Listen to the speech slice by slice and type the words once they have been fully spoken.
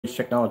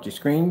Technology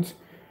screens.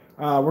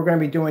 We're going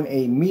to be doing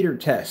a meter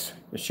test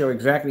to show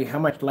exactly how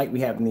much light we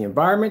have in the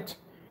environment,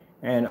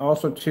 and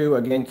also too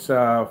against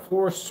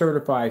 4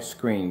 certified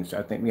screens.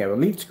 I think we have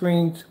Elite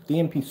screens,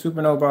 DMP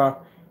Supernova,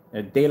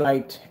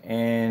 DA-LITE,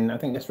 and I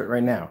think that's it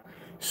right now.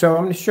 So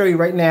I'm going to show you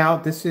right now.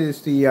 This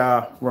is the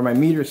where my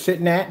meter is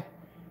sitting at.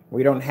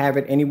 We don't have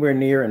it anywhere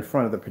near in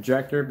front of the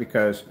projector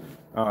because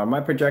my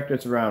projector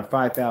is around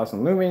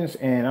 5,000 lumens,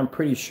 and I'm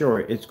pretty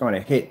sure it's going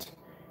to hit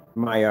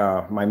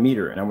my my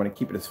meter, and I want to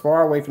keep it as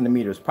far away from the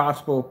meter as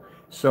possible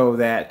so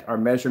that our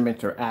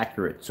measurements are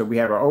accurate. So we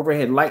have our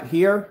overhead light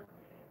here,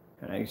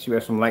 and you see we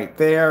have some light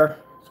there,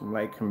 some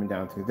light coming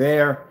down through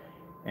there,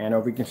 and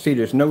over you can see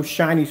there's no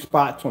shiny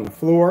spots on the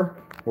floor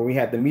where we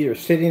have the meter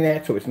sitting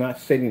at, so it's not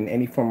sitting in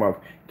any form of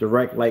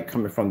direct light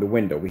coming from the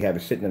window. We have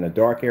it sitting in a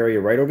dark area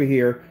right over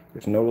here.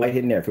 There's no light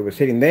hitting there. If it was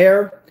hitting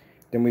there,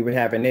 then we would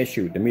have an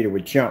issue. The meter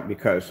would jump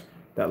because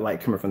that light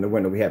coming from the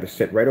window. We have it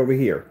sit right over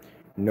here,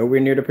 nowhere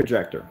near the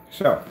projector.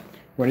 So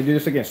we're going to do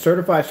this against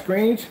certified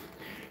screens.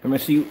 I'm going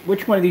to see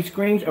which one of these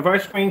screens of our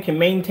screen can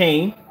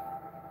maintain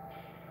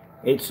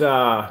its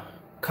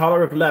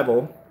color of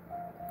level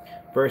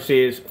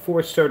versus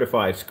 4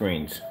 certified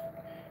screens.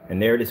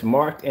 And there it is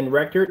marked in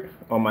record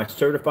on my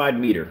certified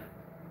meter.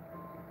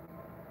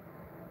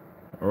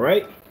 All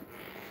right.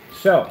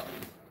 So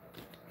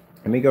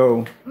let me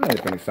go. I need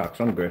to put any socks.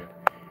 I'm good.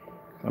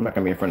 I'm not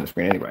going to be in front of the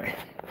screen anyway.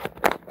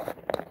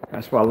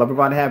 That's what I love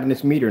about having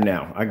this meter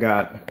now. I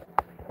got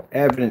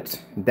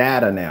evidence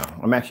data now.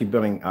 I'm actually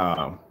building,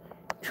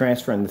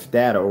 transferring this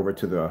data over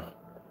to a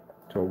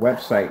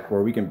website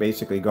where we can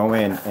basically go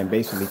in and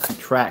basically keep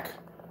track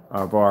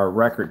of our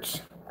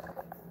records.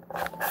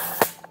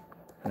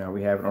 Now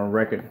we have it on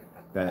record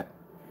that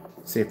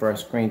see if our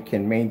screen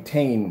can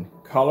maintain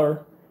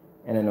color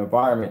in an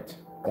environment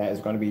that is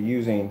going to be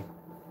using.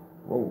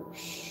 Whoa,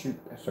 shoot!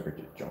 That sucker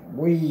just jumped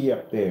way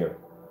up there.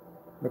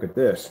 Look at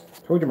this.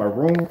 Told you my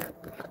room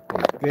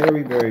is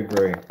very, very,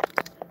 very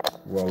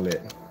well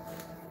lit.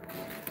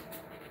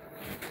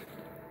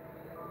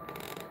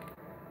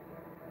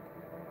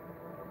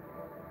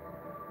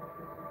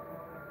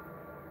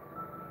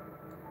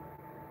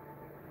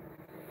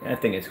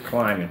 That thing is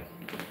climbing.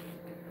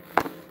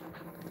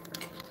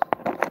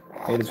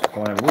 It is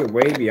climbing. We're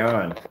way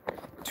beyond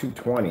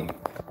 220.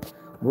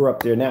 We're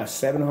up there now,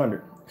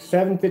 700,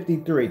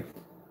 753.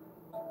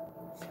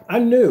 I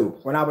knew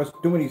when I was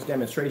doing these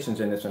demonstrations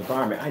in this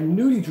environment, I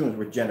knew these rooms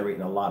were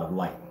generating a lot of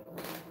light.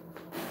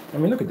 I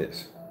mean, look at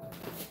this.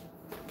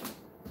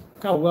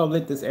 Look how well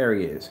lit this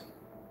area is.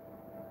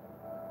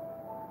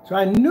 So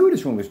I knew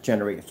this room was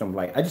generating some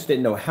light. I just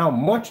didn't know how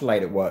much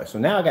light it was. So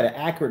now I got an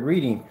accurate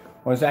reading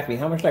on exactly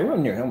how much light. We're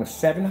near almost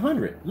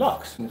 700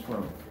 lux in this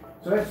room.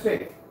 So let's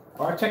see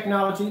our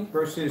technology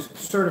versus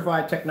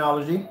certified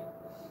technology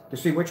to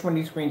see which one of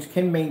these screens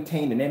can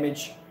maintain an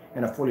image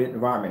in a fully lit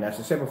environment. As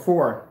I said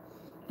before,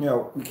 you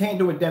know, you can't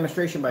do a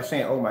demonstration by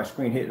saying, oh, my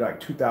screen hit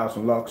like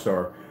 2,000 lux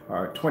or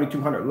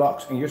 2,200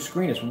 lux, and your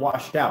screen is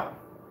washed out.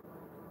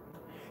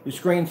 Your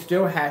screen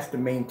still has to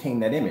maintain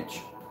that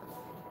image.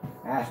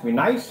 It has to be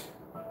nice,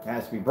 it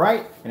has to be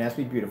bright, and it has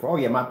to be beautiful. Oh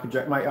yeah, my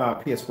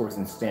PS4 is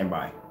in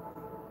standby.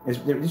 These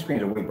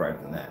screens are way brighter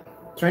than that.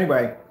 So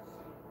anyway,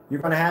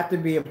 you're going to have to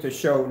be able to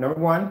show, number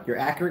one, your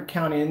accurate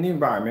counting in the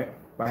environment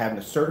by having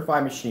a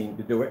certified machine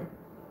to do it.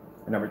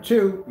 And number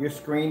two, your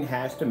screen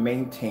has to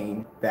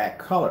maintain that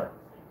color.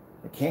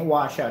 It can't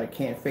wash out, it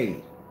can't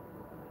fade.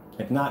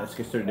 If not, it's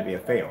considered to be a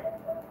fail.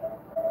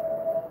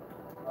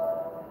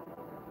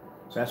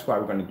 So that's why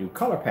we're going to do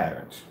color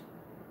patterns.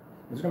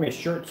 This is going to be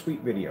a short, sweet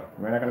video.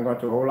 We're not going to go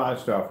into a whole lot of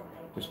stuff.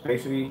 Just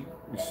basically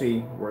see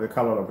where the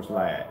color levels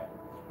lie at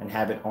and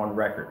have it on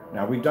record.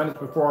 Now, we've done this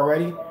before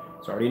already,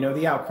 so I already know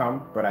the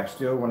outcome, but I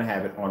still want to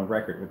have it on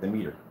record with the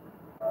meter.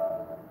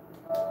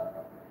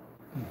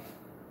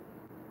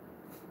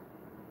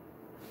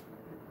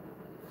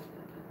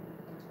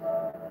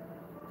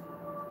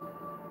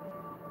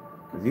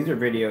 These are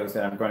videos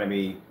that I'm going to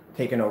be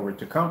taking over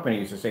to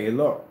companies to say,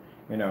 look,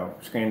 you know,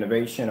 Screen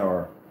Innovation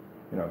or,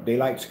 you know,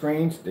 DA-LITE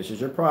screens, this is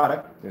your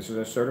product. This is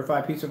a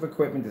certified piece of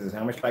equipment. This is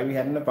how much light we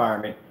have in the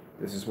environment.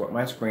 This is what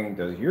my screen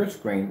does. Your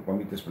screen won't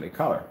be display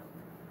color.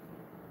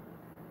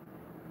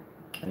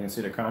 And you can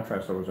see the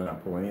contrast levels are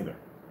not pulling either.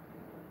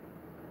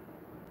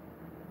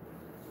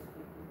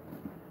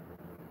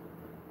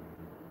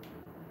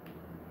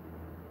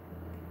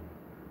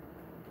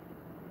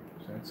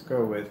 So let's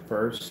go with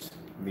first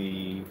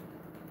the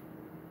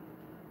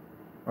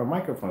our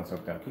microphone's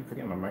hooked up. I keep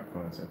forgetting my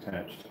microphone is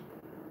attached.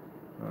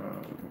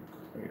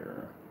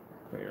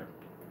 Clear.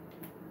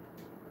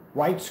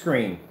 White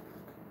screen.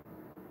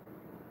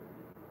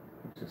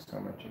 Just so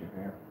much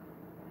here.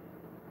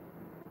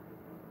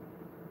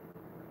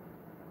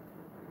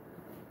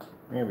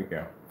 There we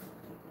go.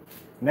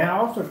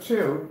 Now also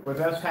too, with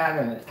us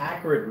having an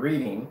accurate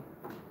reading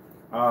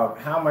of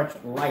how much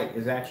light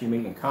is actually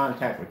making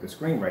contact with the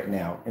screen right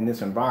now in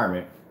this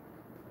environment.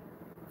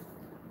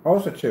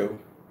 Also too,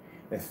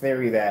 the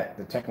theory that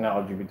the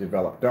technology we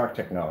developed, dark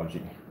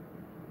technology,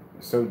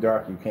 so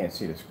dark you can't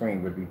see the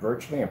screen, would be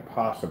virtually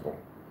impossible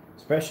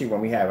especially when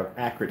we have an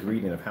accurate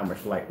reading of how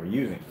much light we're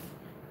using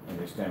in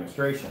this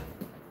demonstration.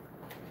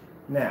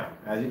 Now,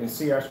 as you can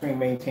see, our screen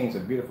maintains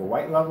a beautiful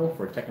white level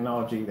for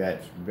technology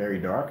that's very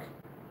dark.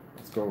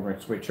 Let's go over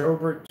and switch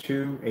over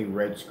to a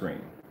red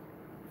screen.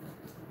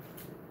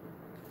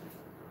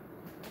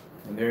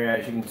 And there,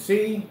 as you can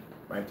see,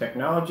 my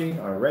technology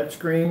on a red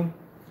screen,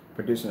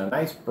 producing a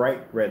nice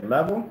bright red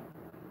level.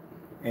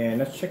 And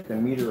let's check the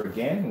meter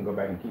again and go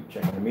back and keep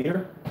checking the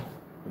meter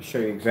to show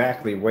you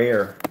exactly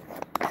where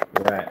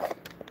we're at.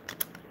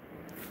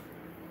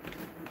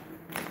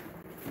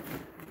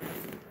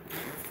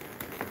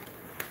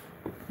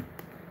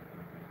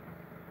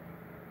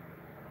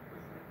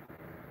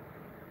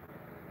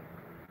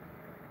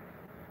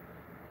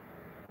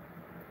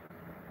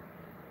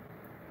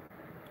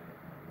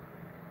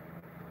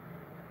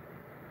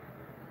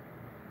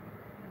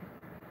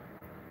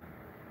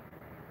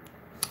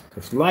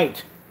 This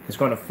light is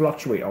going to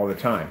fluctuate all the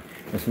time.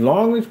 As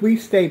long as we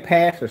stay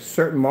past a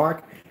certain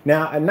mark.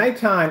 Now, at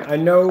nighttime, I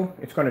know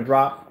it's going to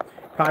drop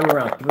probably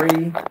around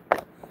 3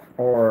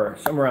 or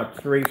somewhere around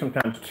 3,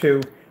 sometimes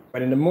 2.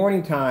 But in the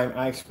morning time,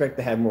 I expect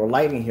to have more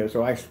light in here.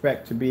 So I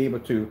expect to be able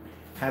to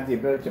have the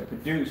ability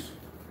to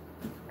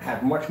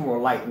have much more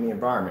light in the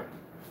environment.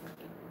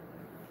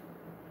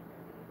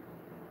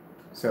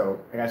 So,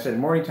 like I said, in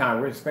the morning time,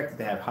 we're expected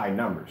to have high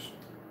numbers.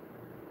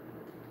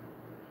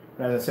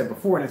 As I said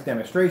before in this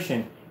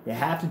demonstration, you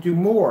have to do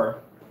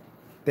more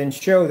than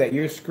show that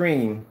your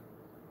screen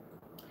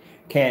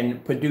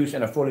can produce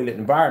in a fully lit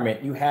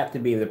environment. You have to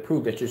be able to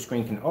prove that your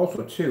screen can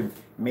also, too,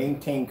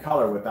 maintain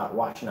color without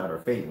washing out or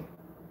fading.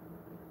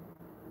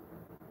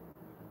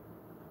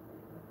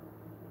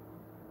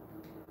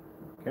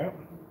 Okay.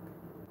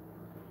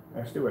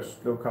 Let's do a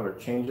slow color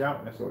change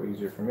out. That's a little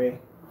easier for me. It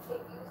used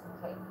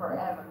to take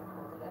forever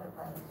to get a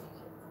presentation.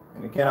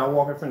 And again, I'll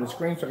walk in front of the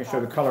screen so I can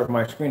show the color of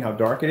my screen, how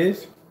dark it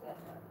is.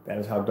 That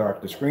is how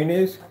dark the screen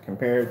is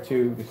compared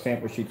to the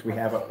sample sheets we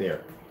have up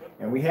there.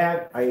 And we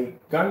have a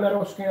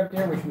gunmetal screen up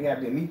there, which we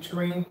have the Elite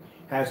screen,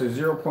 has a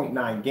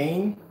 0.9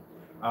 gain.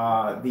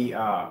 The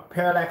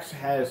PARALLAX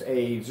has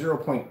a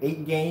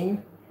 0.8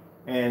 gain.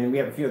 And we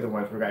have a few other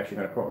ones we're actually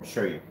going to quote and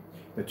show you.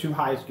 The two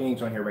highest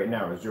gains on here right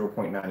now are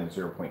 0.9 and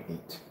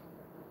 0.8.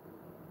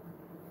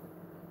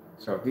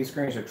 So if these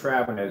screens are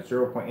traveling at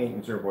 0.8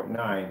 and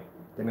 0.9,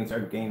 that means our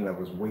gain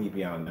level is way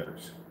beyond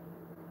theirs.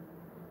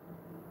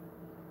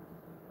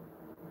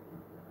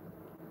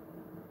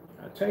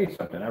 I'll tell you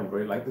something, I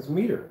really like this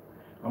meter.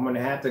 I'm going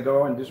to have to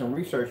go and do some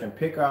research and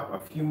pick up a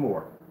few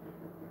more.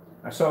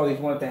 I saw these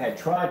ones that had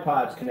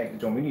tripods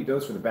connected to them. We need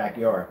those for the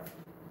backyard.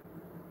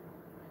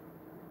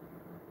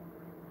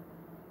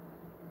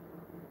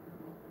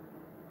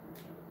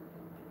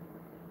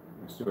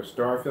 Let's do a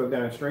star field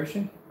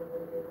demonstration.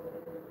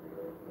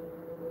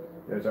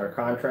 There's our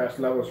contrast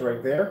levels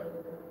right there.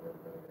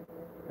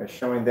 That's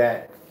showing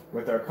that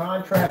with our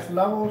contrast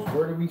levels,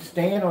 where do we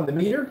stand on the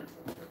meter?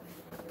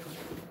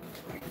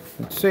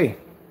 Let's see.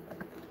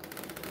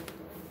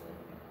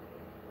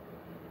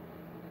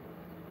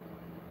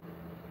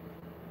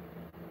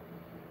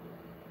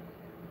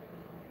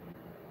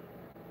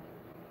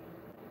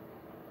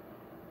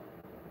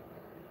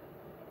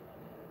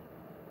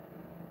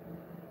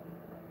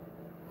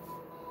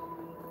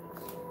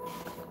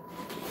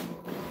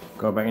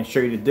 Go back and show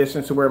you the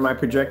distance to where my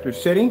projector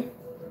is sitting.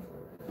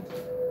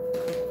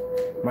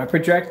 My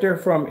projector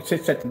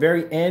sits at the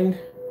very end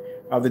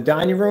of the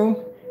dining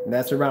room, and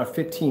that's around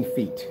 15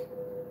 feet.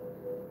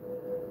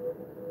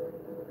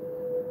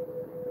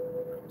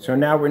 So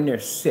now we're near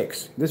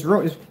 6. This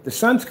room the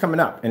sun's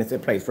coming up and it's in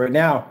place. Right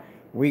now,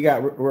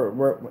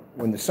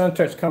 when the sun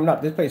starts coming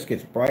up, this place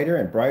gets brighter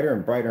and brighter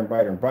and brighter and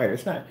brighter and brighter.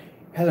 It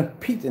hasn't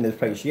peaked in this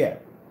place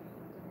yet.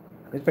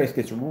 This place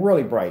gets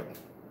really bright.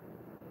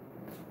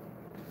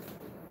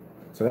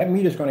 So that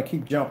meter's going to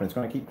keep jumping. It's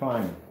going to keep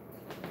climbing.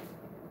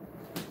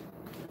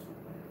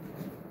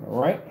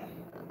 All right.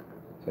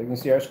 So you can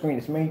see our screen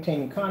is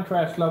maintaining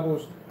contrast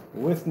levels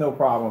with no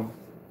problem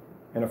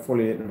in a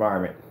fully lit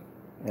environment.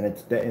 And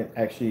it's dated.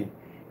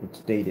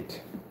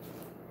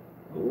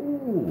 Ooh,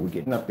 we're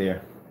getting up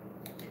there.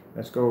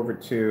 Let's go over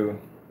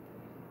to,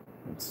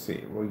 let's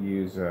see, we'll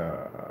use,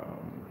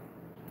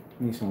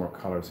 need some more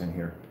colors in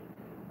here.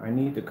 I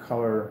need the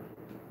color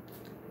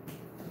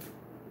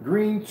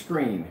green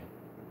screen.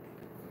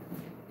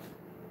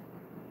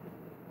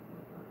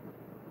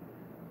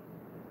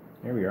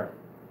 Here we are.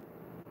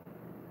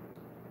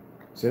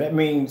 So that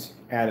means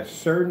at a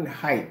certain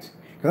height,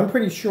 because I'm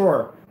pretty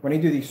sure when they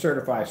do these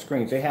certified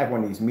screens, they have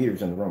one of these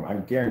meters in the room. I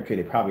guarantee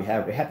they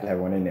have to have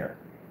one in there.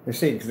 They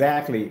say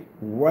exactly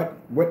what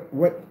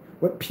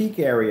peak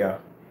area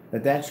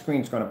that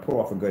screen's going to pull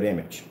off a good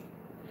image.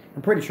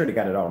 I'm pretty sure they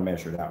got it all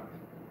measured out.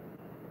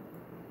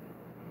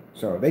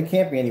 So they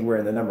can't be anywhere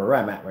in the number where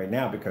I'm at right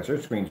now because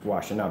their screen's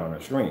washing out on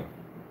their screen.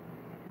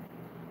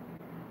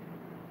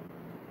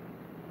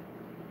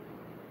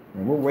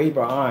 And we're way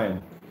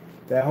behind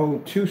that whole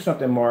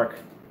 2-something mark,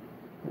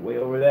 way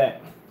over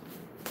that.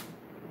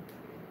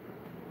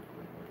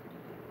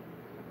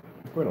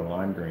 Put a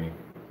lime green.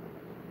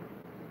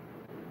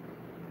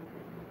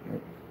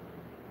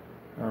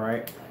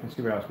 right, let's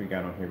see what else we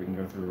got on here. We can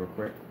go through real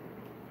quick.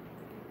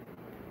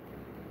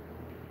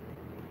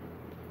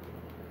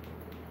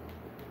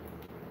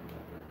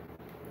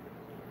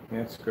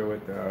 Let's go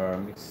with,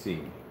 let me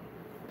see.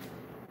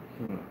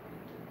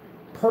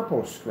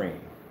 Purple screen.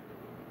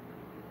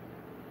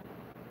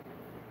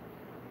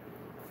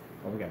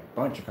 Oh, we got a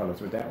bunch of colors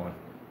with that one.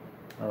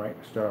 All right,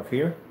 start off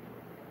here.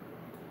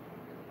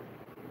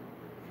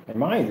 And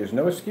mind, there's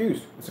no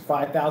excuse. It's a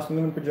 5,000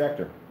 lumen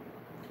projector.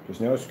 There's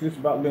no excuse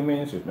about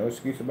lumens. There's no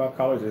excuse about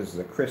colors. This is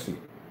a Christie.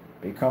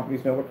 Big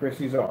companies know what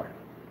Christies are.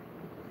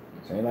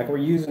 So ain't like we're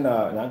using,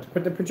 not to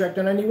put the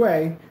projector in any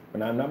way,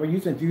 but I'm not we're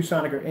using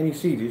ViewSonic or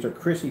NEC. These are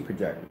Christie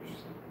projectors.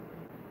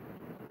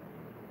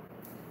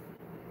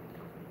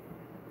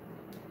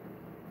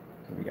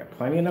 So we got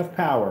plenty enough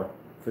power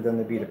for them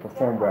to be to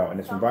perform well in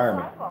this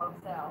environment.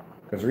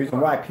 Because the reason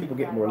why people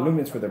get more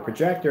lumens for their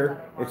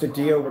projector, it's a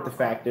deal with the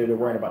fact that they're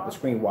worrying about the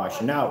screen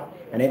washing out,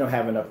 and they don't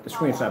have enough, the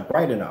screen's not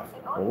bright enough.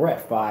 Well, we're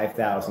at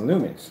 5,000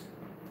 lumens.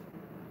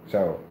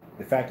 So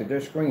the fact that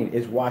their screen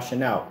is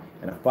washing out,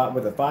 and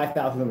with a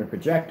 5,000 lumen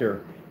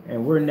projector,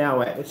 and we're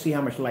now at, let's see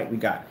how much light we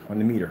got on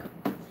the meter.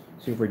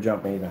 See if we're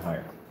jumping even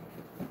higher.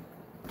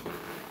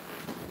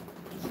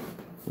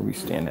 Where we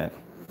stand at.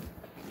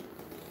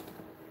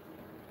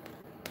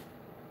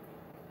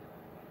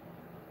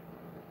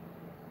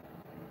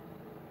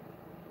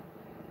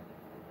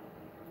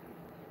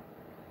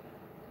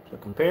 So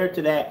compared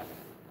to that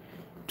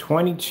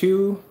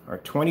 22 or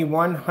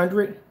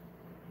 2100,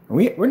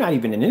 we're not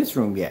even in this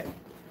room yet.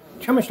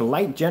 How much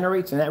light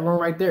generates in that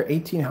room right there?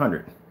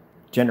 1800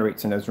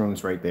 generates in those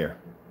rooms right there.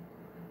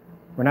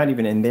 We're not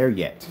even in there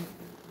yet.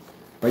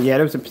 But yeah,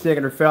 there was a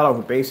particular fellow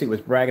who basically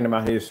was bragging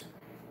about his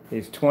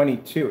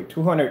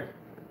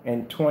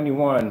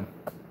 221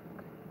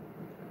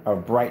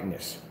 of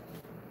brightness.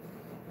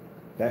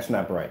 That's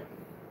not bright.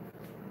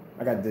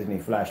 I got Disney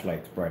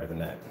flashlights brighter than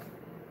that.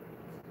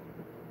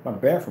 My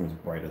bathroom is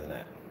brighter than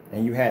that.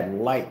 And you had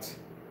light.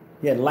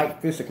 You had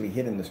light physically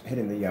hitting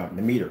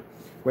the meter,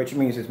 which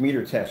means his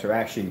meter tests are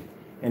actually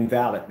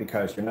invalid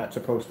because you're not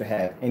supposed to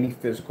have any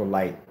physical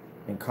light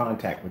in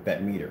contact with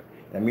that meter.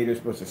 That meter is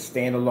supposed to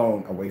stand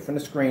alone away from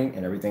the screen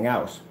and everything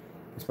else.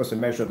 It's supposed to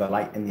measure the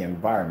light in the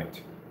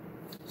environment.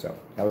 So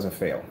that was a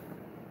fail.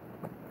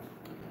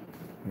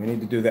 We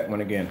need to do that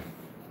one again.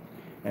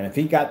 And if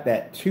he got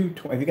that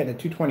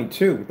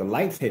 222 with the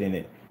lights hitting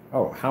it,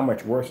 oh, how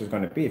much worse is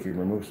going to be if he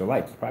removes the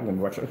lights? It's probably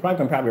going to be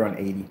probably around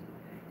 80.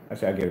 I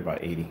say I'll give it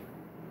about 80.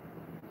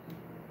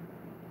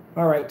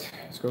 All right,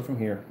 let's go from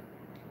here.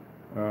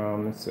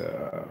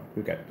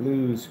 We got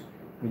blues.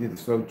 We did the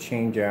slow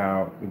change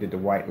out. We did the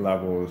white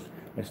levels.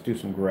 Let's do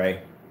some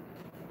gray.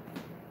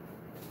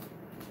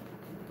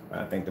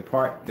 I think the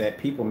part that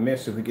people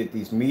miss if we get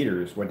these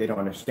meters, what they don't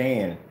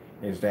understand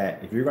is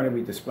that if you're going to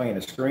be displaying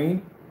a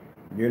screen,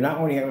 you're not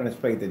only going to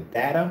display the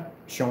data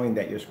showing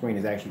that your screen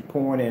is actually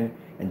pouring in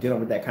and dealing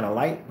with that kind of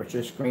light, but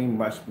your screen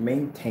must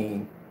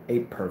maintain a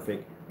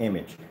perfect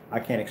image. I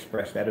can't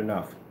express that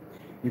enough.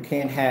 You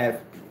can't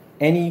have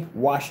any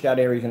washed out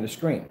areas in the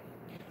screen.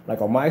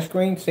 Like on my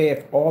screen, say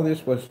if all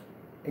this was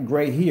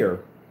gray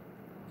here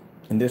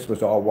and this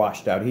was all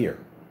washed out here,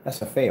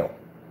 that's a fail.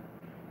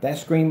 That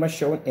screen must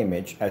show an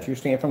image as you're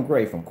seeing from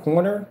gray, from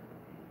corner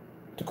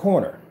to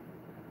corner.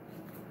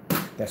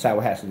 That's how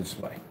it has to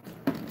display.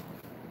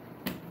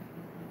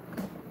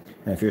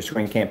 And if your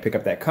screen can't pick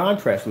up that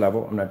contrast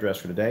level, I'm not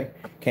dressed for today,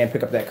 can't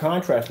pick up that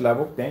contrast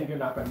level, then you're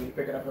not going to be able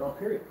to pick it up at all,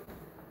 period.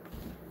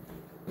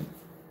 In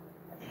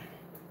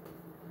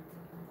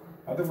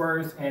other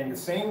words, and the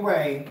same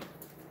way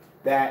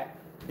that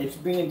it's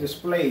being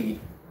displayed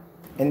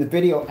in the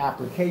video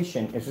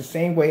application is the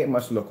same way it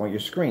must look on your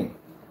screen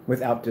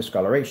without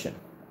discoloration.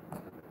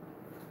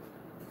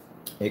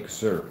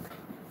 Observe.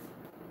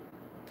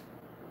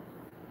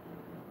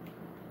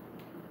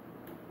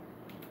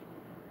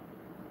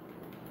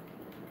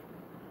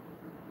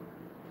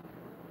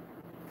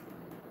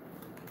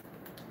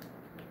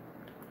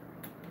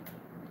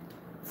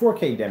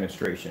 $4K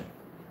demonstration.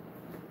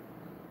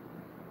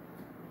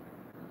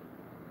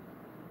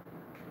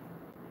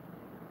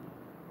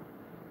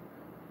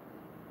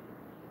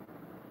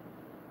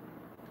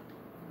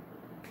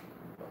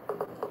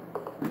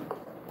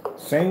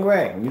 Same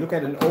way, when you look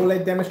at an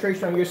OLED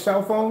demonstration on your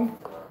cell phone,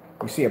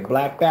 you see a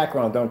black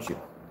background, don't you?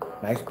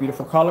 Nice,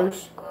 beautiful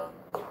colors.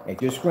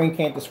 If your screen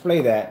can't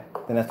display that,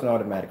 then that's an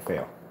automatic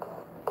fail.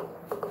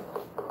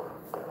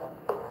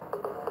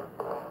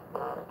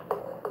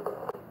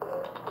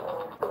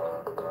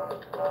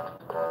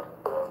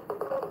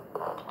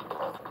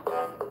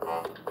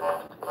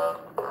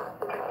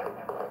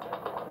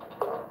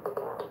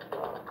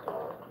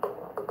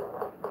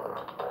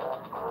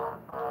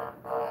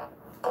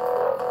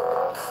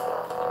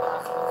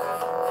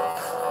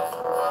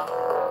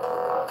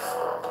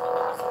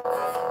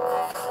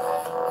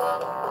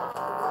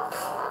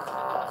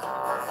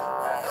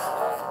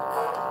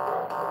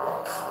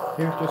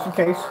 Here, just in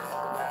case,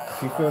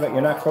 if you feel that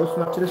you're not close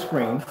enough to the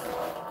screen,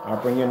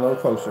 I'll bring you a little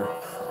closer.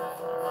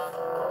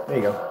 There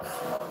you go.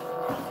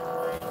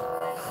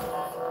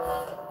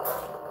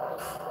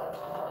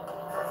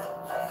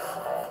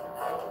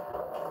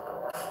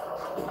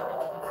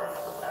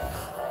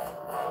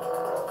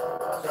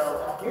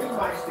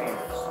 my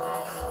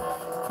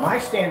standards. My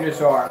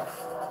standards are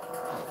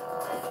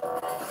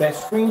that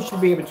screen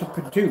should be able to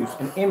produce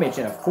an image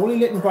in a fully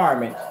lit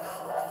environment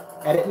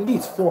at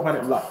least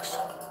 400 lux.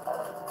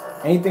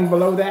 Anything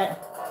below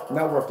that,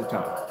 not worth the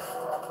time.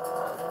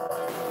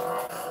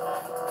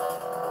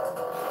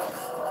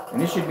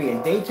 And this should be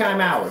in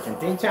daytime hours. In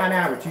daytime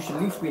hours, you should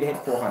at least be able to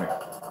hit 400.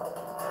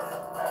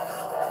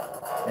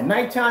 At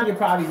nighttime, you're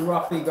probably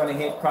roughly going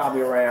to hit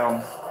probably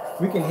around,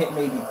 we can hit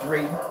maybe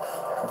 3.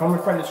 If I'm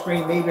in front of the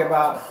screen, maybe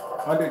about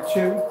under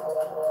 2.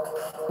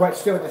 But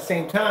still at the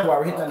same time, while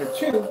we're hitting under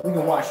 2, we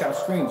can wash out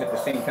screens at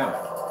the same time.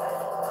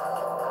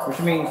 Which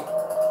means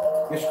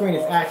your screen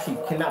is actually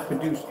cannot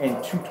produce in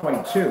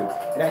 222.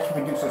 It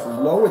actually produces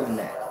lower than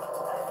that.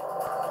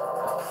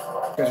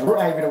 Because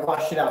we're able to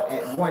wash it out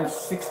at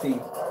 160.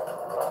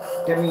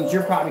 That means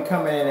you're probably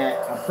coming in at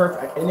a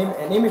perfect,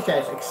 an image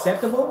that's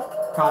acceptable,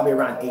 probably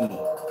around 80.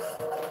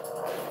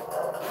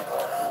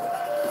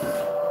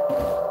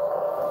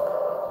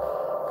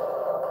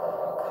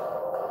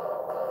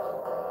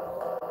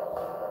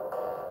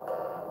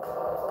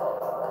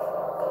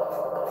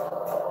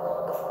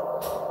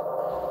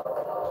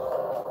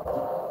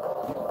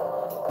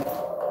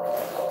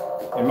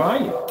 And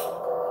mind you,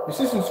 this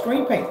isn't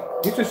screen paint.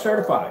 These are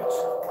certifieds.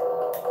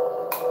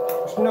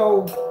 There's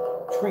no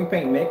screen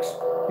paint mix.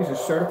 These are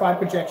certified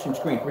projection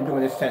screens we're doing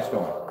this test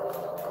on.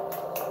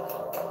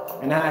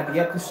 And I have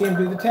yet to see him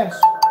do the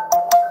test.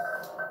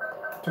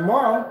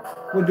 Tomorrow,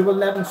 we'll do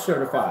 11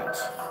 certifieds,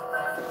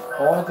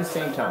 all at the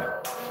same time.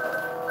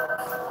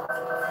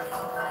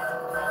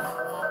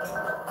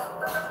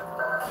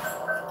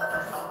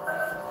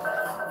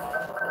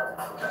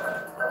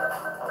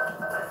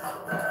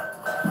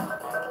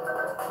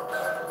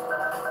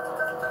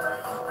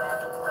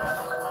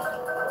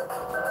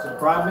 So the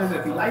problem is,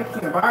 if you light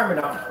the environment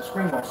up, the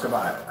screen won't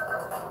survive.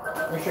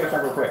 Let me show you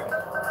something real quick.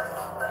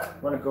 I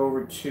want to go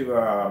over to,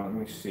 let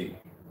me see.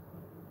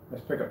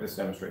 Let's pick up this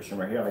demonstration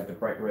right here. I like the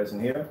bright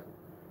resin here.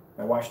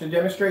 Now watch the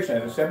demonstration.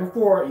 As I said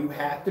before, you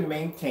have to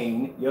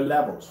maintain your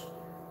levels.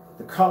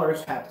 The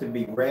colors have to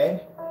be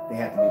red, they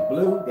have to be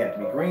blue, they have to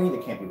be green,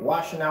 they can't be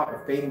washing out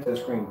or fading to the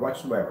screen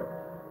whatsoever.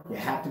 You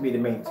have to be to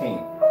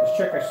maintain. Let's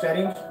check our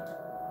settings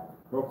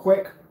real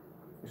quick.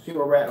 Let's see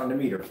where we're at on the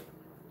meter.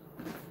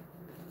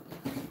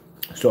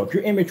 So if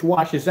your image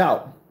washes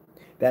out,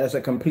 that is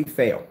a complete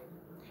fail.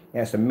 It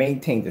has to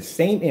maintain the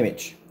same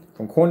image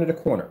from corner to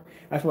corner.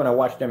 That's when I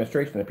watch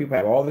demonstrations and people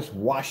have all this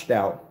washed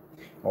out,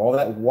 all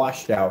that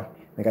washed out.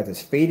 They got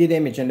this faded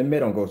image in the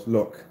middle and goes,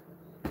 look,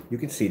 you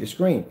can see the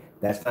screen.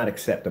 That's not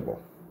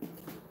acceptable.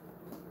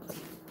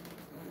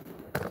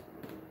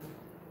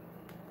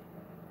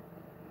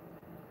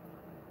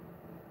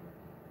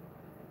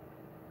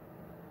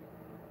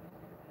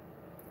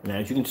 And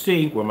as you can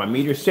see, where my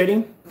meter is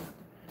sitting,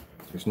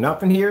 there's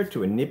nothing here to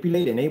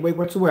manipulate in any way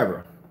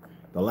whatsoever.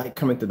 The light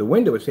coming through the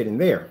window is sitting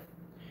there.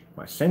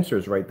 My sensor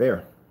is right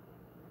there.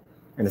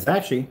 And it's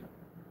actually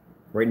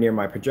right near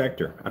my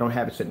projector. I don't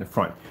have it sitting in the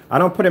front. I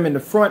don't put them in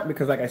the front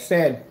because, like I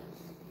said,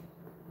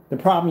 the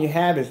problem you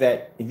have is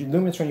that if your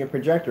lumens from your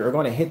projector are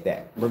going to hit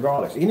that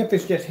regardless. Even if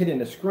it's just hitting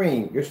the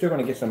screen, you're still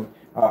going to get some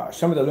of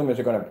the lumens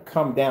are going to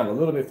come down a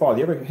little bit farther.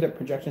 You ever hit a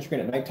projection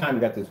screen at nighttime,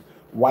 you got this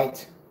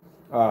white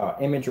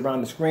image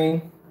around the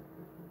screen.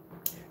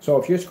 So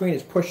if your screen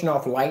is pushing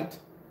off light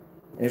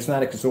and it's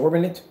not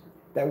absorbing it,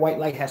 that white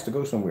light has to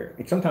go somewhere.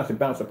 Sometimes it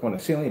bounces up on the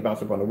ceiling, it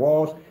bounces up on the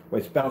walls, or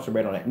it's bouncing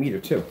right on that meter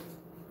too.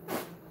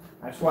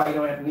 That's why you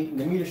don't have to need,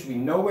 the meter should be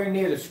nowhere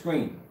near the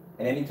screen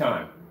at any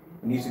time.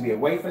 It needs to be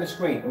away from the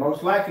screen.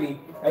 Most likely,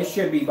 it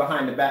should be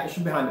behind the back, it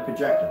should be behind the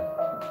projector.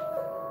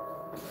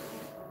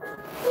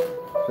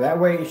 So that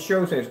way it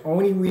shows that it's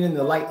only reading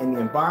the light in the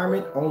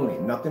environment only,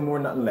 nothing more,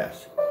 nothing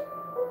less.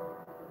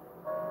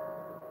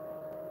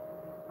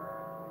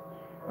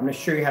 I'm going to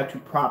show you how to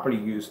properly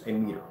use a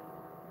meter.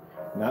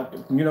 Not,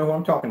 you know who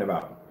I'm talking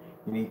about.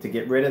 You need to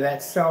get rid of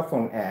that cell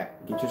phone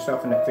app. Get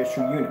yourself an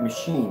official unit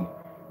machine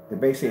that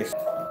basically is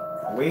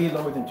way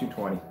lower than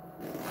 220.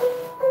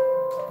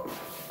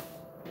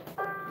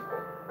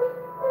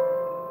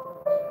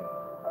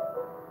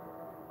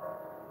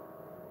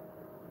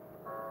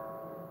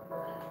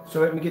 So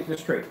let me get this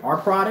straight. Our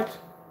product,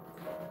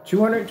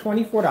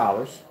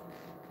 $224.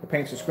 It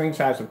paints the screen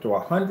size up to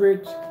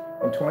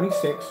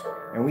 126,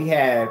 and we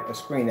have a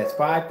screen that's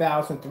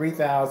 5,000,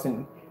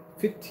 3,000,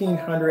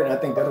 1,500, and I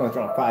think the other one's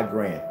around $5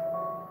 grand.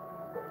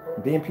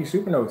 DMP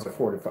Supernovas are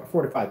 $4,000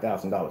 to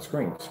 $5,000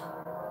 screens.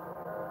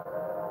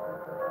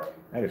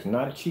 That is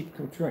not a cheap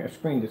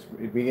screen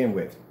to begin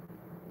with.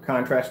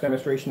 Contrast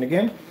demonstration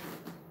again.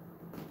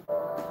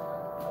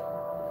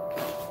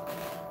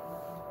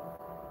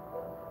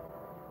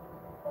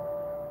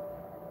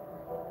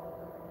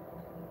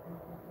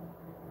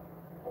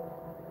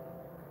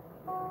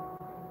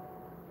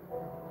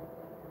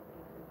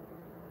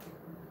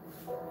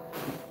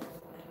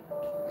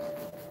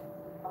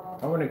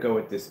 I want to go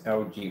with this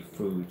LG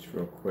Foods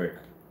real quick.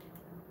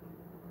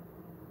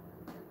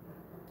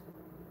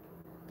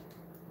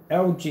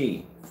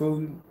 LG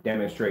Food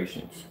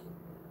Demonstrations.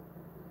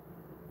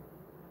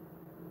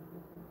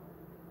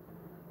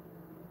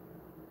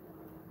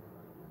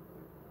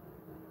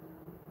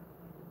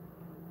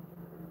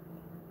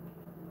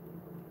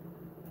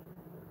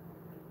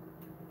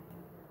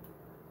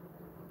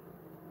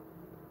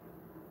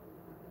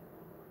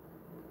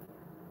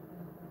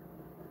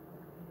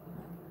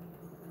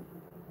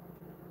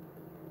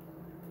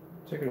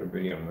 particular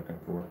video I'm looking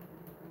for.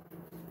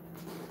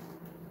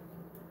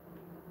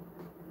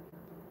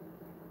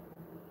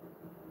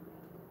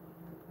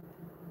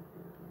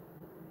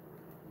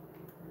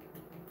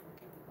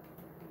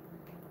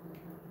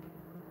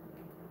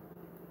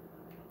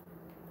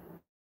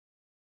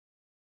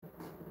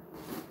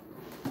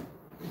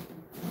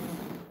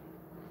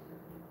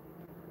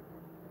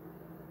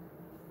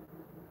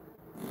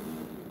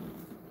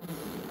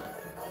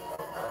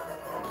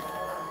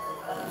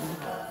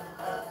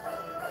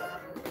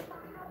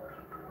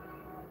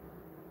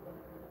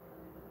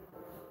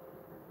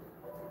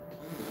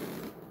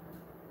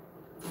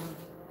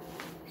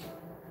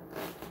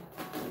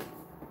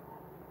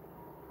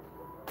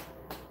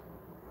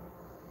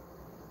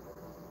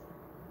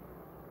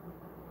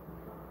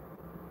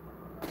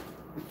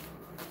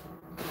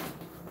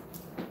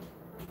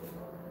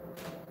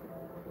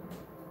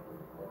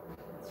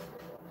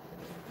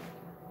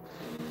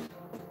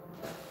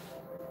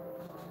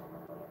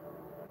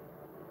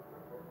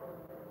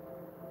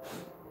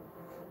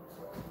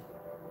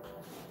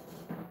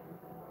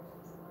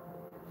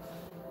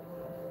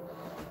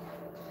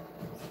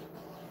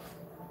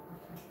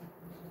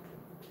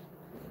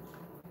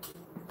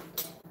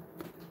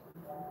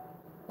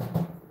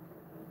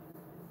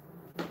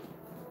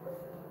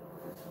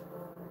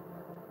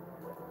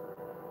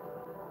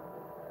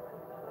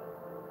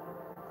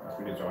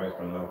 It's always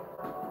been low.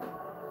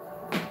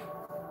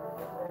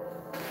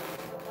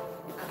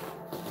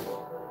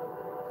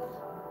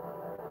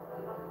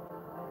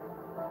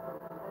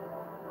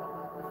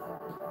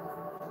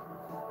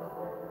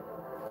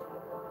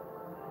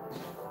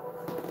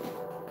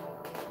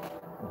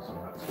 That's some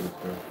hot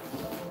soup there.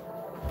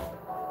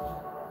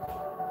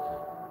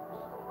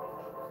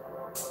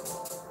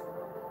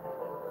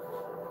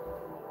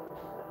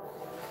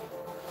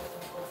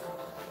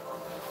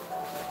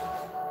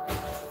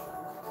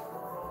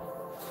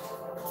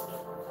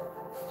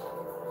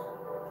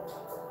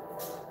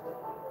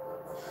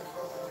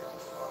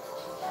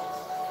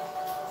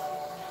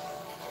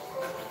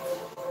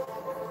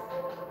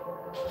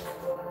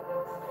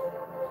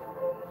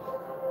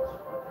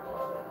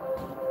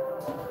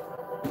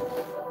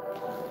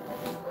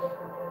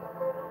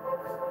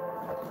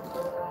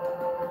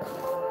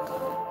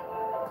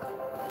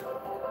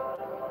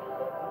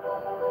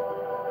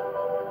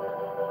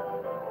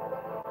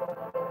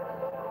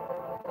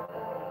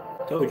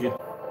 Told you.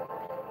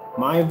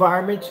 My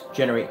environment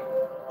generate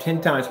 10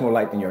 times more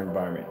light than your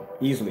environment.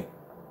 Easily.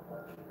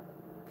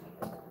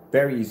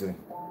 Very easily.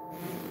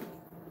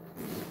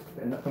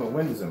 There are nothing but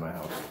windows in my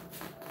house.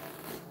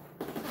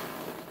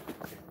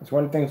 It's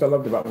one of the things I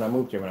loved about when I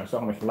moved here. When I saw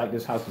how much light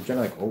this house was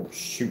generating, like, oh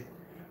shoot.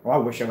 Oh, I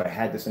wish I would have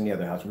had this in the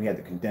other house. We had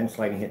the condensed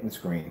lighting hitting the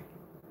screen.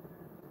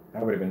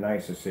 That would have been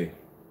nice to see.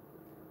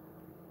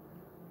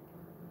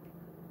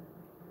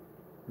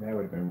 That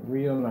would have been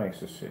real nice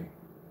to see.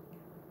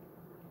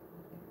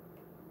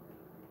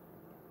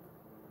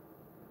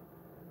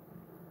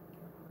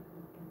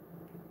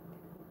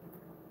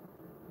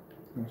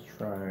 Let's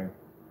try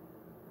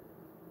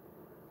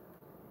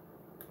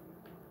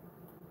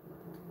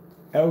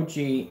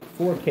LG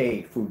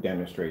 4K food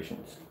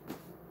demonstrations.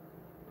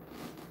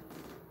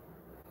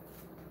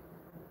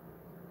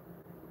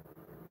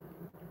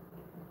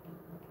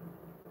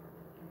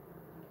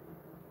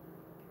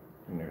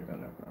 I've never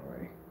done that one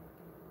already.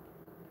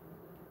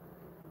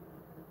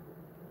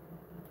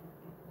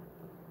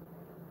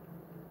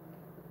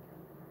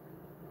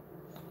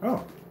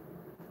 Oh.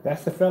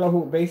 That's the fellow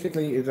who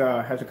basically is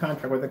has a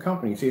contract with the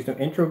company. See, it's an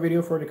intro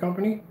video for the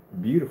company.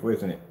 Beautiful,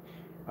 isn't it?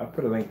 I'll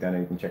put a link down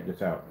and you can check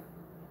this out.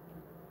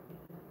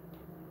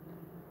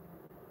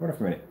 Hold on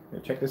for a minute. Here,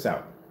 check this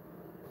out.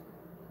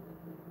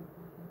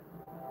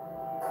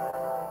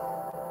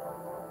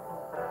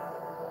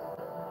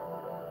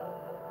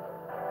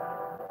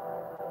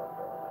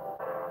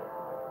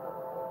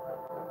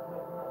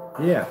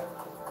 Yeah,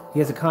 he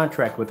has a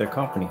contract with their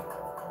company.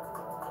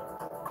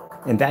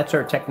 And that's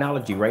our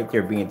technology right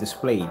there being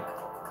displayed.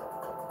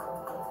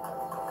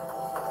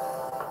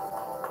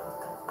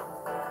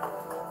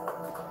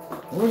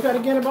 What was that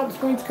again about the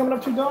screens coming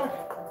up too dark?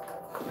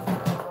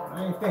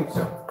 I didn't think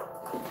so.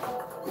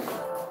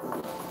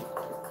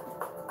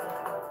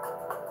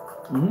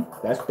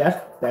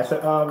 That's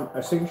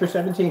a signature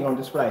 17 on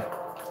display.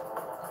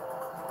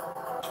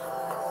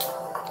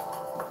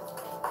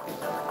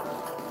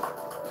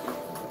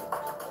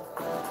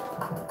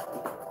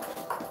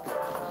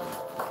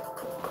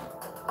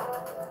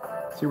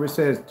 See where it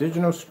says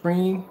digital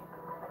screen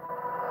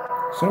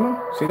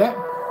cinema? See that?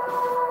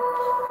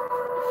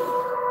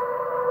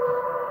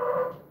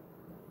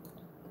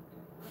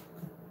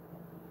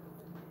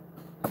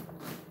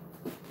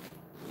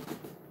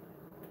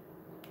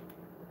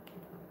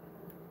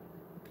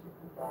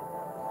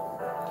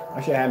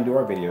 I should have him do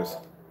our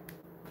videos.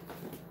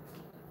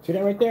 See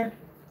that right there?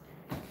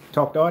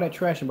 Talked all that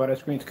trash about our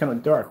screens kind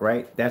of dark,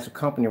 right? That's a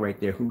company right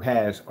there who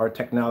has our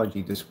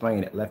technology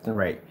displaying it left and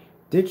right.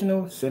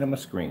 Digital cinema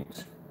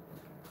screens.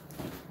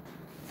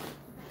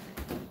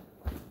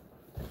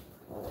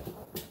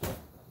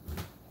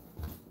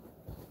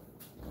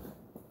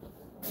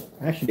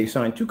 Actually, they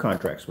signed 2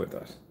 contracts with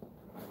us.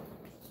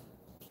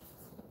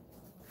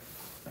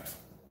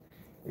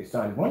 They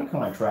signed 1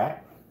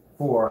 contract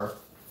for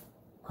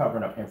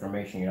covering up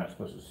information you're not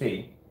supposed to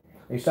see.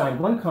 They signed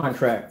 1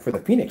 contract for the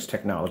PHOENIX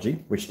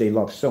technology, which they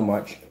love so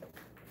much.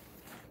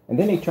 And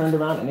then they turned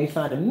around and they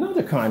signed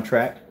another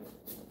contract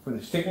for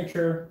the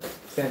Signature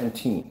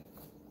 17.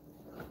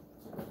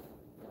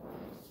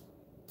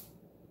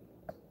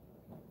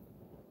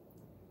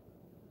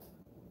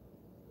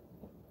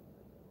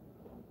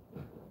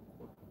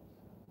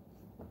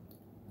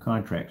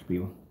 Contracts,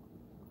 people.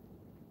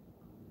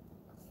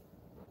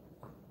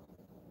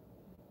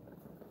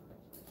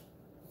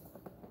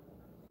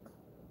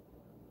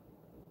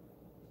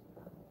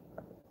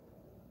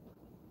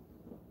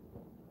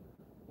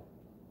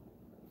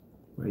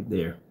 Right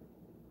there.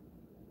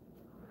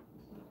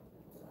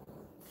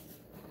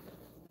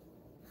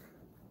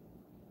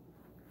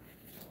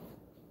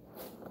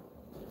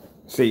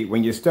 See,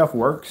 when your stuff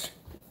works,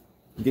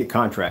 you get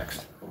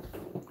contracts.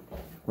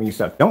 When your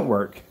stuff don't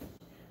work,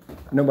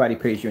 nobody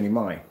pays you any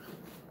mind.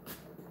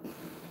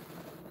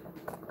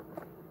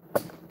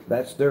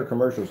 That's their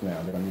commercials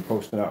now. They're going to be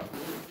posting up.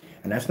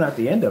 And that's not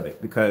the end of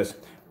it, because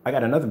I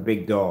got another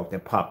big dog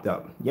that popped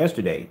up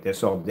yesterday that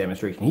saw the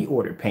demonstration. He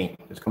ordered paint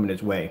that's coming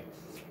his way.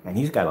 And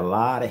he's got a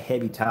lot of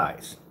heavy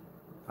ties.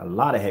 A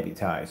lot of heavy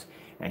ties.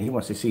 And he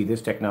wants to see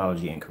this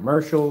technology in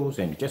commercials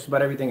and just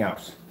about everything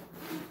else.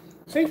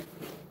 See?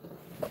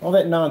 All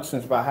that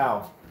nonsense about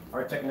how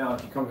our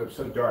technology comes up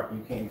so dark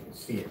you can't even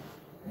see it.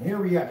 And here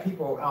we got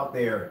people out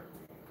there,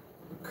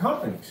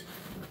 companies,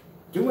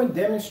 doing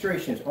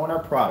demonstrations on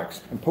our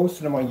products and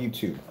posting them on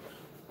YouTube.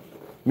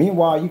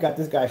 Meanwhile, you got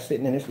this guy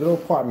sitting in this little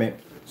apartment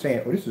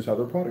saying, oh, this is how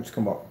their products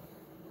come up.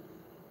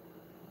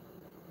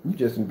 You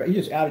just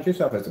outed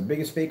yourself as the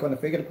biggest fake on the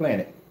face of the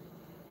planet.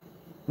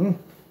 Isn't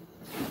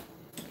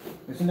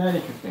that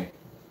interesting?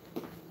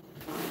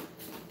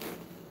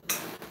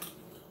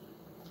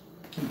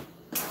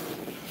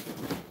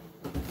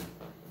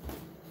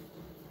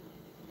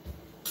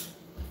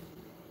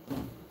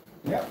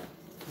 Yep.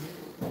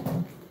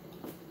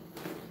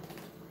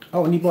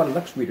 Oh, and he bought a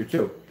Lux reader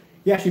too.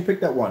 He actually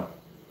picked that one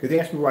because they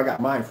asked me where I got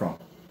mine from.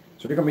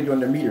 So they're going to be doing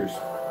their meters.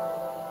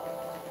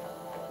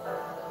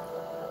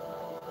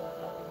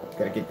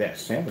 Got to get that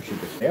sample sheet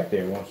to stay up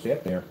there. It won't stay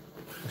up there.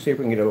 Let's see if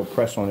we can get a little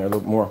press on there a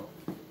little more.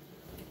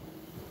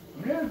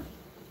 Yeah.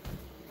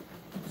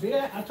 See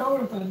that? I told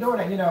him from the door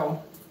that, you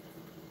know,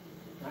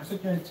 I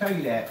sit there and tell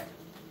you that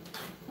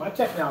my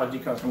technology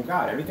comes from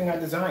God. Everything I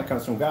design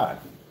comes from God.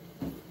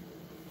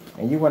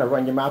 And you want to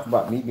run your mouth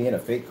about me being a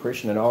fake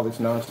Christian and all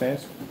this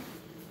nonsense?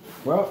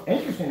 Well,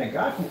 interesting that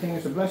God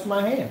continues to bless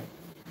my hand.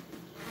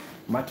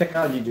 My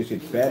technology just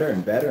gets better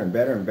and better and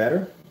better and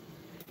better.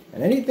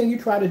 And anything you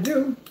try to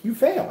do, you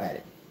fail at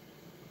it.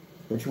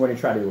 Don't you want to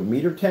try to do a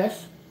meter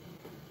test?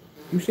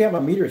 You see how my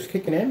meter is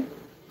kicking in?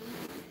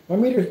 My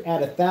meter is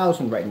at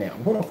 1,000 right now.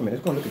 Hold on for a minute.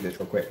 Let's go look at this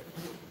real quick.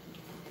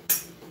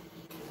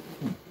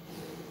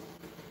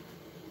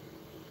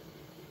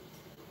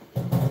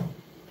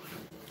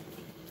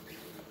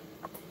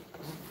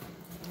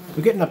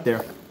 We're getting up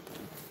there.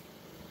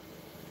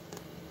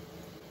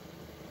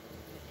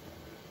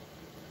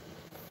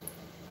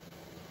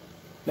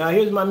 Now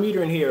here's my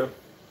meter in here,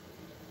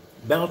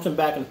 bouncing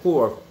back and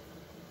forth,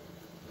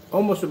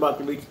 almost about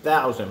to reach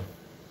 1,000.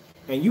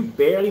 And you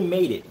barely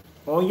made it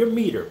on your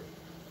meter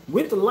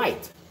with the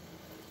light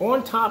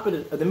on top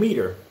of the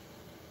meter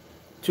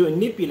to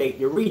manipulate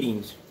your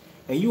readings,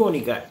 and you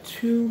only got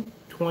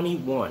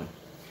 221.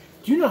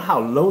 Do you know how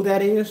low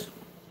that is?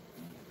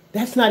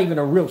 That's not even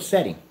a real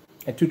setting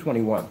at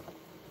 221.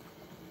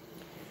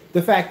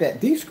 The fact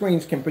that these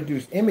screens can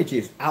produce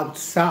images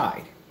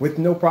outside with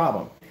no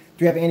problem.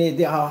 Do you have any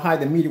idea how high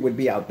the meter would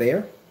be out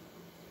there?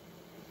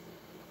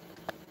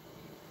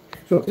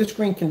 So if this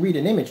screen can read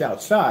an image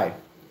outside,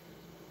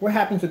 what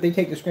happens if they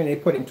take the screen and they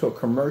put it into a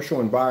commercial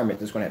environment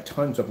that's going to have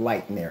tons of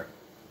light in there?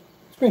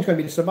 The screen's going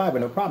to be to survive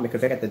with no problem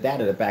because they got the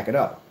data to back it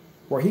up.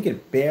 Where he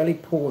could barely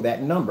pull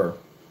that number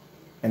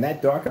in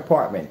that dark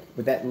apartment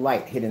with that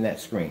light hitting that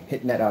screen,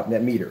 hitting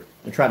that meter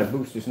to try to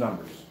boost his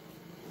numbers.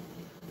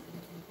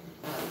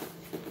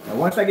 Now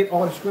once I get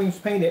all the screens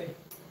painted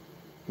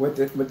with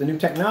the new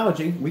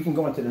technology, we can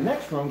go into the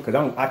next room because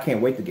I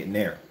can't wait to get in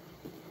there.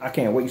 I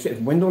can't wait. You said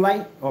it's window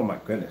light? Oh my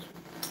goodness.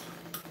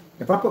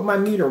 If I put my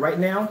meter right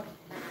now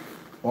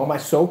on my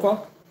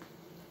sofa,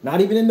 not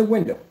even in the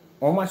window,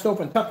 on my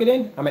sofa and tuck it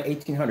in, I'm at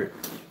 1,800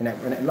 in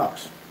that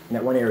lux, in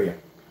that one area.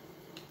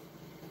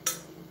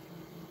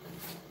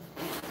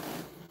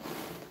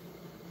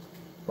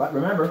 But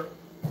remember,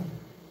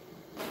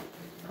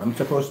 I'm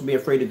supposed to be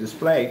afraid to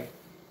display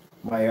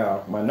my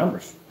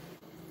numbers.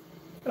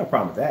 No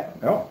problem with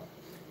that. No.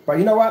 But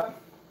you know what?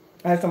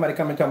 I had somebody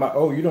come and tell me,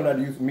 oh, you don't know how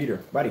to use the meter.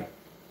 Buddy,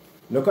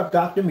 look up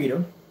Dr.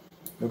 Meter.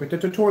 Look at the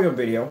tutorial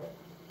video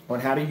on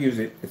how to use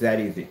it. It's that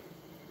easy.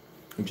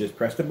 You just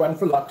press the button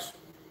for Lux,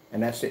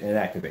 and that's it, and it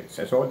activates.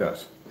 That's all it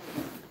does.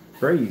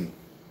 Very easy.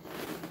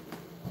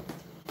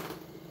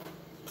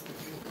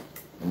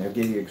 And they'll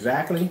give you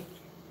exactly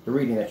the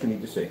reading that you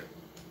need to see.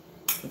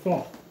 That's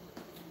all.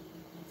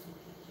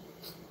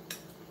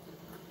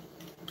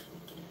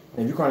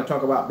 And if you're going to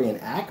talk about being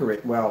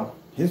accurate, well,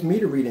 his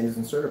meter reading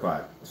isn't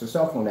certified. It's a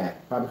cell phone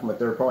app, probably from a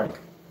third party.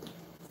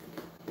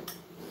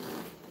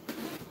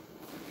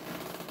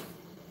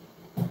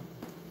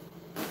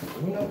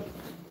 Who knows?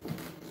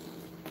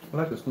 I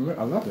like this.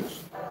 I love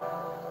this.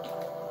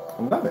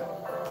 I love it.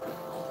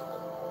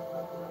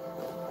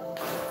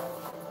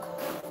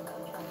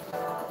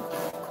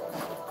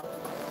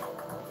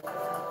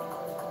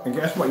 And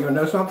guess what? You want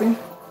to know something?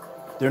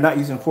 They're not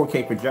using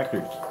 4K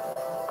projectors.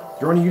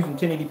 They're only using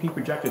 1080p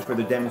projectors for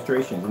the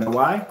demonstrations. You know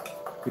why?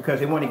 Because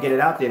they want to get it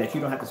out there that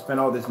you don't have to spend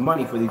all this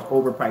money for these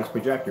overpriced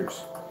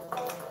projectors.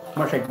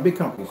 Much like the big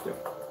companies do.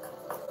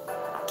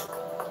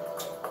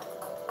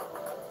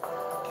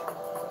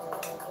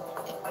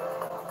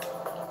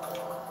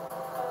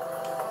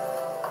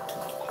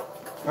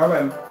 All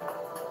right.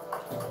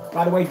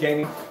 By the way,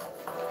 Jamie,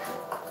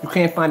 you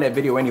can't find that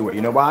video anywhere.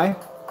 You know why?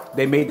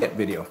 They made that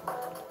video.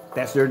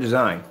 That's their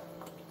design.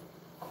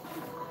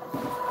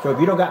 So if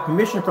you don't got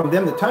permission from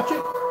them to touch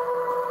it,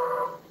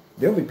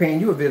 they'll be paying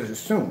you a visit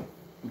soon.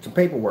 It's some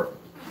paperwork.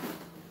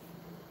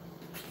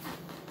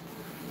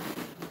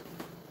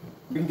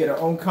 We can get our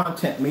own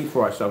content made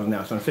for ourselves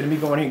now. So instead of me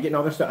going in and getting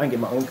all this stuff, I can get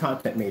my own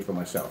content made for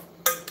myself.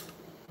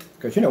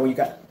 Because you know, when you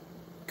got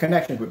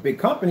connections with big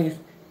companies,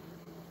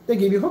 they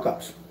give you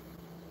hookups.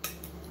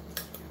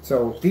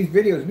 So these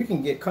videos we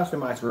can get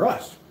customized for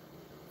us.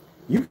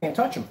 You can't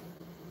touch them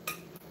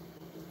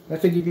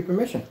unless they give you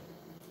permission.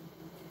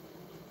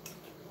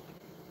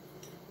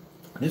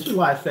 This is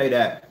why I say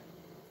that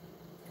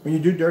when you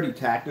do dirty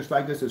tactics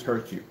like this, it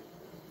hurts you.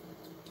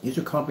 These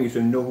are companies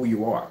that know who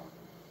you are.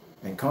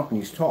 And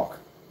companies talk.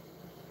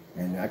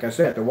 And like I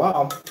said, after a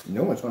while,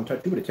 no one's going to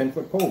touch you with a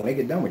 10-foot pole when they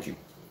get done with you.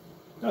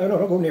 No,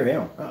 don't go near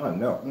him.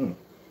 No.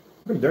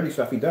 Look at the dirty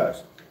stuff he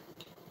does.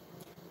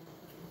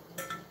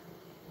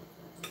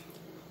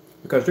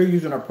 Because they're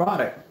using our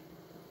product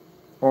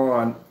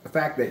on the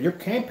fact that you're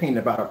campaigning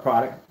about a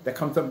product that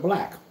comes up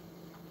black.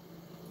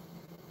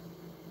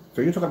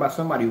 So you're talking about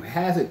somebody who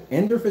has it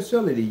in their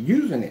facility,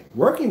 using it,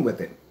 working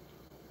with it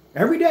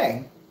every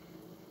day,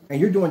 and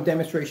you're doing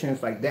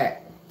demonstrations like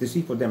that,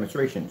 deceitful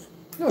demonstrations.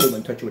 No, they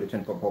wouldn't touch you with a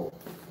 10-foot pole.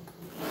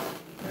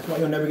 That's why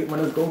you'll never get one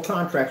of those gold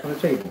contracts on the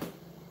table.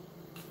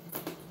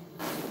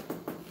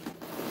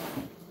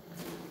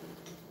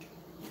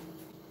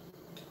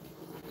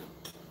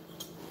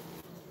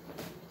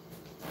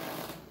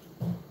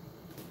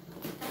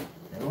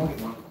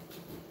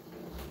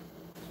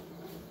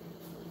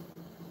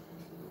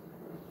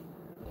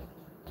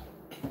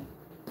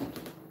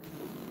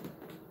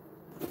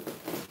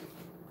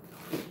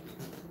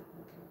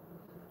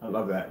 I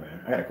love that,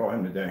 man. I gotta call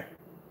him today.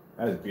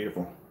 That is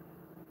beautiful.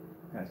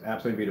 That's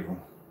absolutely beautiful.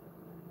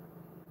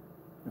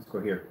 Let's go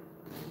here.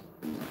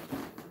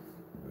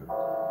 I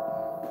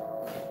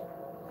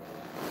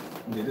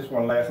did this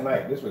one last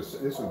night. This was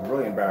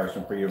really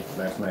embarrassing for you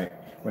last night.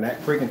 When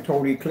that freaking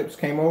total eclipse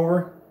came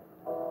over,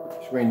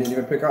 screen didn't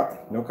even pick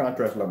up. No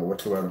contrast level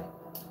whatsoever.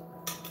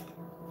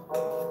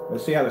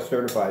 Let's see how the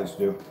certifieds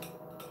do.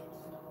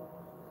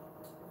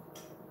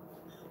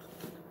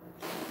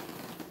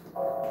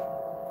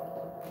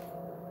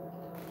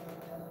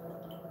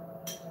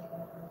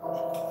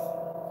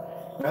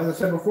 As I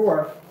said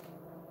before,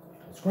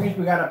 the screens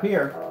we got up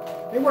here,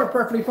 they work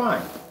perfectly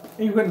fine.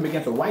 And you put them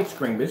against a white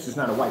screen, but this is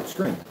not a white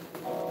screen.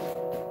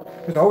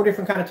 It's a whole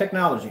different kind of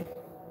technology.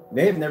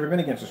 They've never been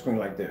against a screen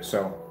like this,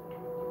 so.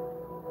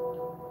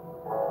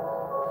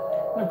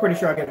 I'm pretty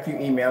sure I'll get a few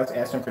emails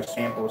asking for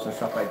samples and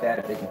stuff like that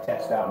if they can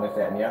test out and this,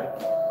 that, and the other.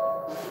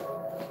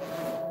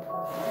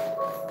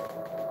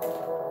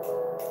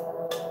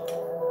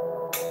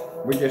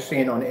 We're just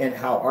seeing on the end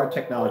how our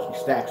technology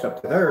stacks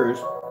up to theirs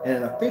and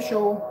an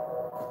official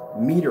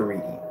meter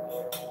reading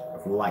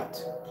of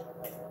light.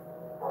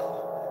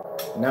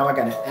 Now I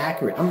got an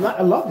accurate,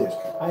 I love this.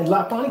 I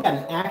finally got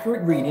an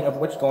accurate reading of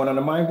what's going on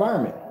in my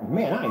environment.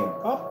 Man, I am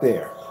up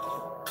there.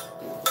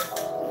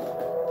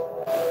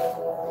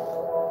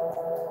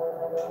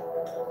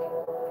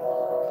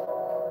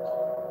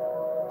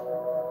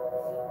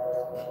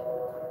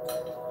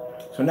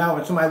 So now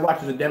when somebody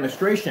watches a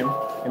demonstration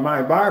in my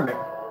environment,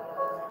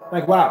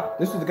 like, wow,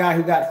 this is the guy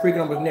who got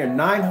freaking almost near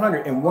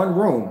 900 in one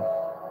room.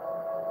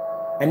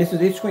 And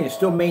this screen is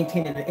still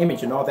maintaining the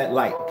image and all that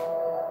light.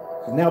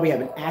 So now we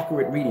have an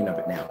accurate reading of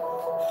it now.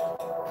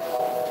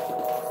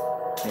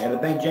 I had to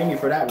thank Jamie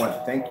for that one.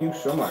 Thank you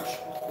so much.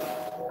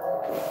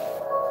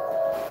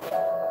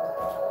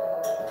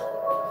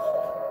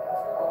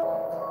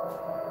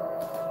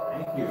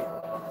 Thank you.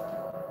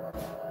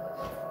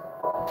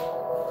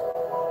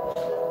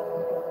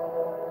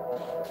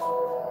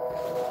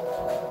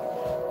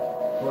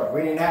 Well,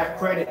 we didn't have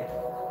credit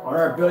on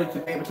our ability to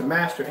be able to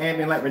master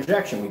ambient light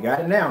rejection. We got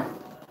it now.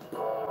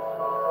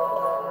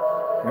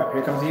 Yep,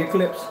 here comes the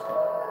eclipse.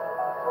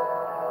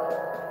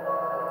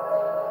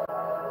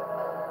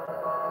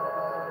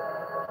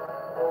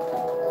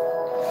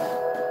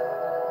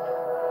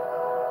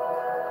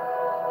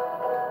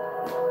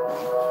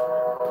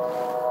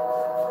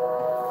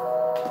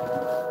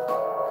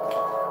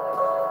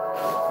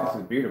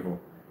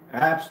 beautiful.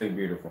 Absolutely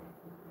beautiful.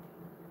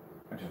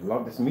 I just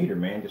love this meter,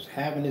 man. Just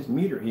having this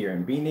meter here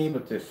and being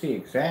able to see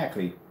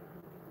exactly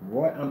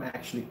what I'm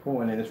actually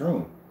pulling in this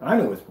room. I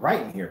knew it was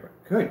bright in here, but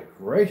good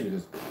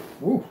gracious,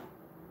 woo.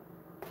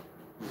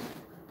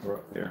 We're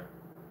up there.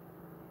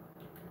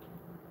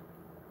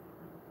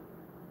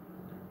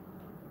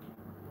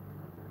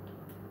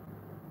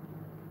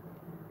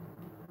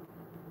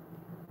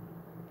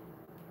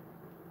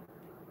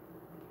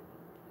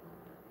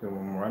 Do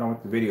one more. I don't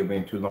want the video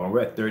being too long.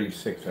 We're at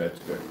 36, so that's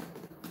good.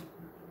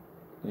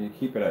 You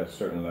keep it at a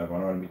certain level. I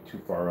don't want to be too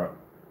far up.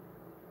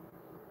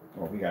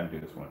 Oh, we got to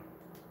do this one.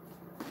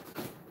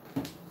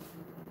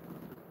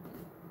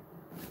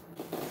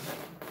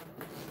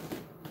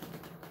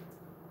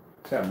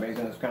 See how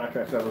amazing this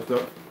contrast levels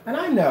look. And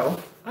I know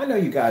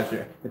you guys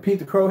are, the Pete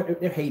the Crow,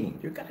 they're hating.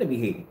 You've got to be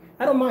hating.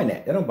 I don't mind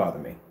that. That don't bother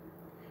me.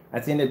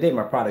 At the end of the day,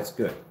 my product's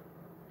good.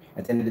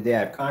 At the end of the day, I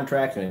have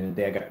contracts, and at the end of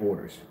the day, I got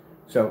orders.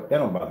 So that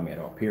don't bother me at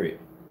all, period.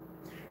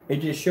 It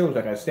just shows,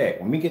 like I said,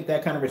 when we get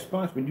that kind of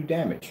response, we do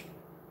damage.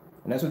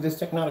 And that's what this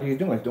technology is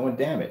doing, it's doing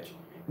damage.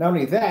 Not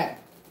only that,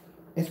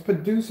 it's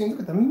producing, look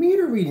at the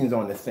meter readings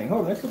on this thing.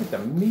 Hold on, let's look at the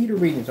meter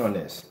readings on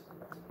this.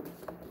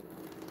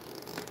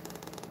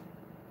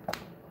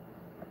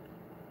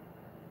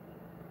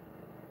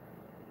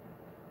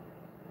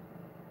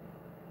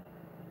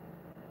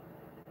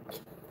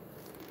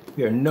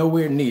 We are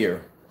nowhere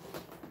near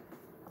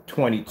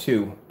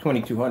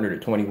 2200 or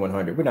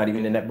 2100. We're not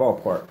even in that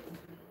ballpark.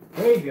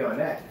 Way beyond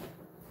that.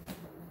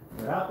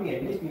 Without the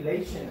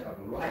manipulation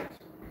of light.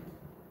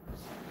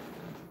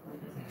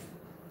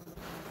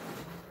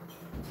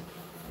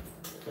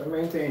 Still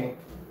maintaining.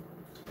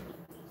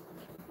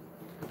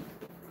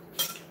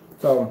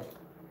 So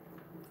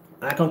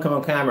I can come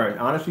on camera and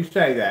honestly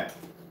say that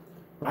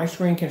my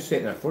screen can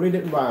sit in a fully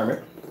lit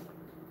environment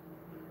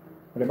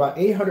with about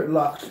 800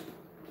 lux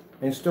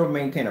and still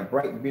maintain a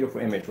bright,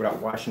 beautiful image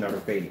without washing out or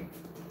fading,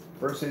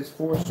 versus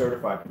 4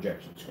 certified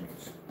projection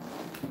screens.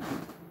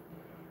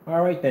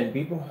 All right then,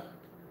 people.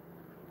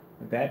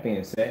 With that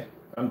being said,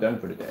 I'm done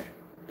for today.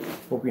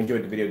 Hope you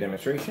enjoyed the video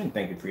demonstration.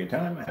 Thank you for your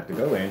time. I have to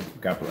go, and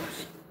God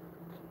bless.